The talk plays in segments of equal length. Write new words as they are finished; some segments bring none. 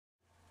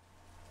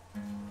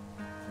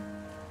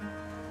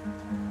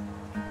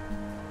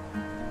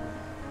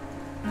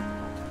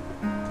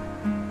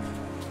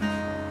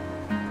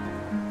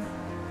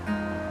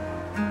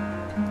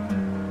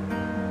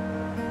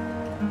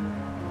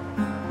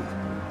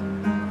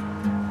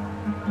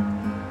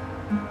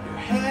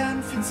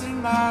it's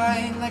in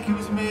mine, like it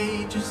was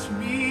made just for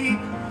me.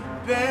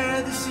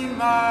 Bear this in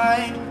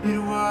mind, it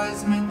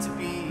was meant to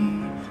be.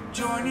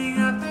 Joining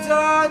up the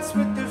dots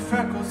with the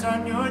freckles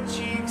on your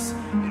cheeks,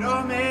 it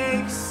all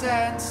makes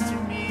sense to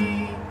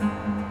me.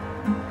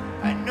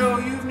 I know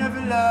you've never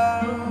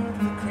loved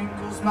the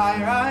crinkles by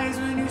your eyes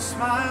when you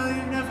smile.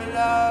 You've never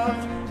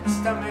loved your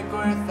stomach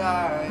or your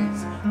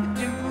thighs, the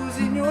dimples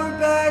in your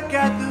back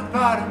at the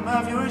bottom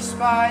of your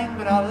spine,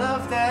 but I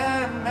love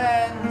them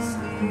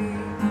endlessly.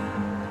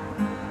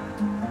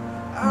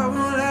 I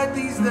won't let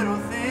these little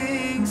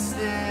things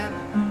slip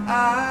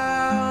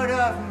out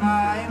of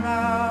my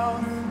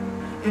mouth.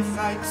 If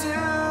I do,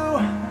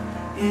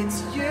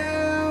 it's you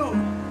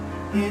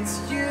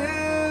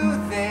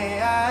they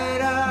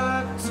add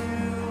up to.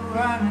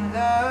 I'm in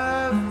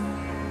love with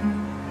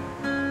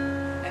you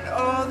and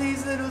all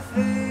these little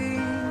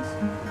things.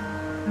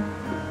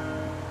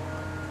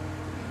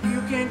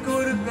 You can't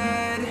go to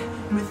bed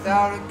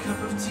without a cup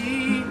of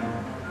tea.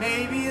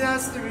 Maybe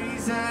that's the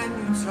reason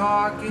you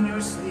talk in your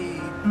sleep.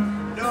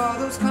 And all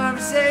those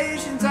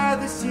conversations are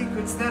the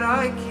secrets that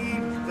I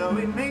keep, though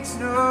it makes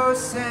no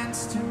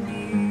sense to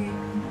me.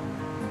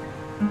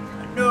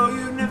 I know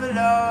you've never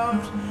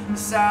loved the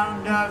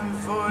sound of your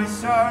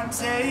voice on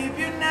tape.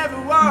 You never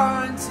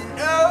want to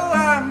know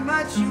how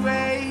much you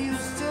weigh. You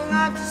still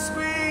have to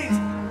squeeze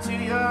into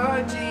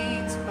your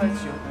jeans, but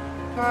you're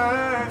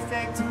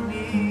perfect to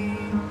me.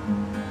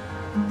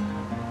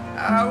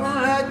 I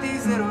won't let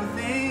these little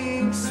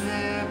things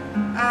slip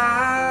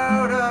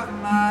out of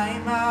my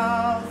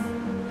mouth.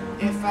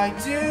 If I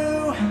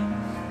do,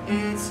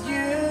 it's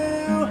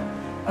you,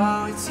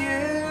 oh it's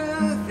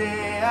you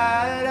they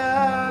add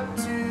up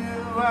to.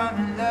 I'm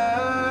in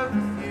love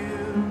with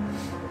you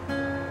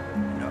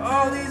and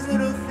all these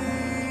little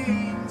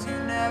things. You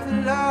never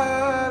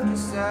loved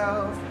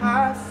yourself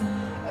half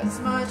as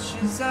much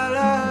as I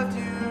loved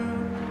you,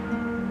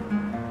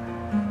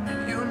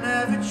 and you'll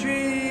never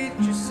treat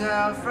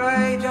yourself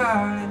right,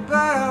 darling, but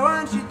I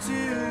want you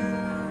to.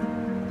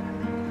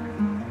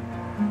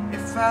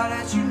 If I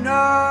let you know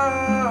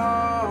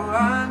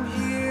I'm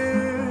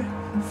here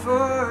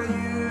for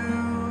you,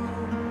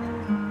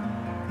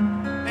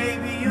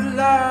 maybe you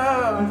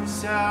love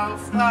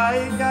yourself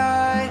like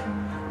I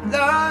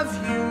love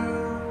you.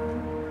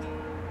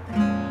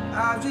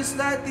 I'll just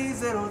let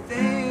these little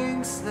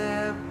things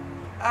slip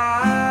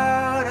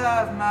out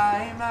of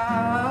my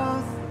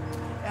mouth,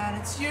 and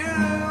it's you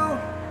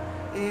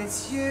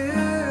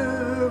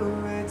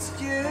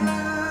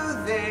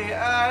they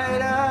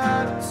add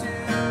up to.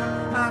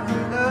 I'm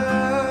in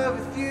love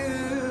with you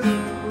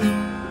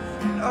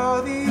and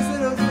all these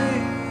little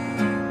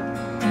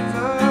things,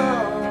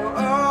 oh,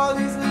 all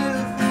these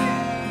little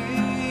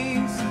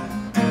things.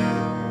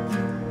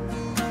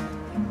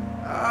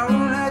 I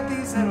won't let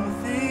these little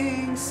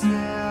things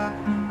slip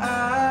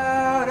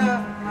out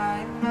of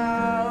my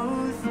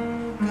mouth,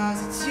 'cause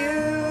it's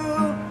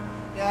you,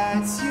 yeah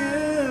it's you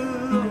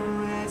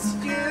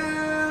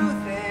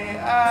they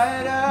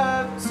add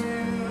up to.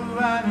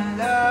 I'm in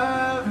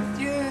love with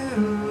you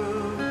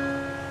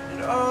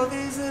and all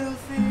these little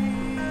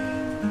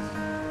things.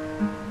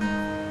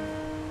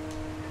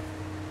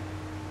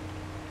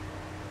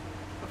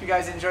 Hope you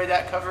guys enjoyed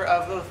that cover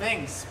of Little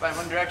Things by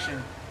One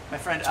Direction. My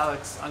friend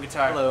Alex on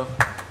guitar. Hello.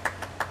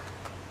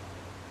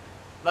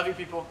 Love you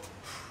people.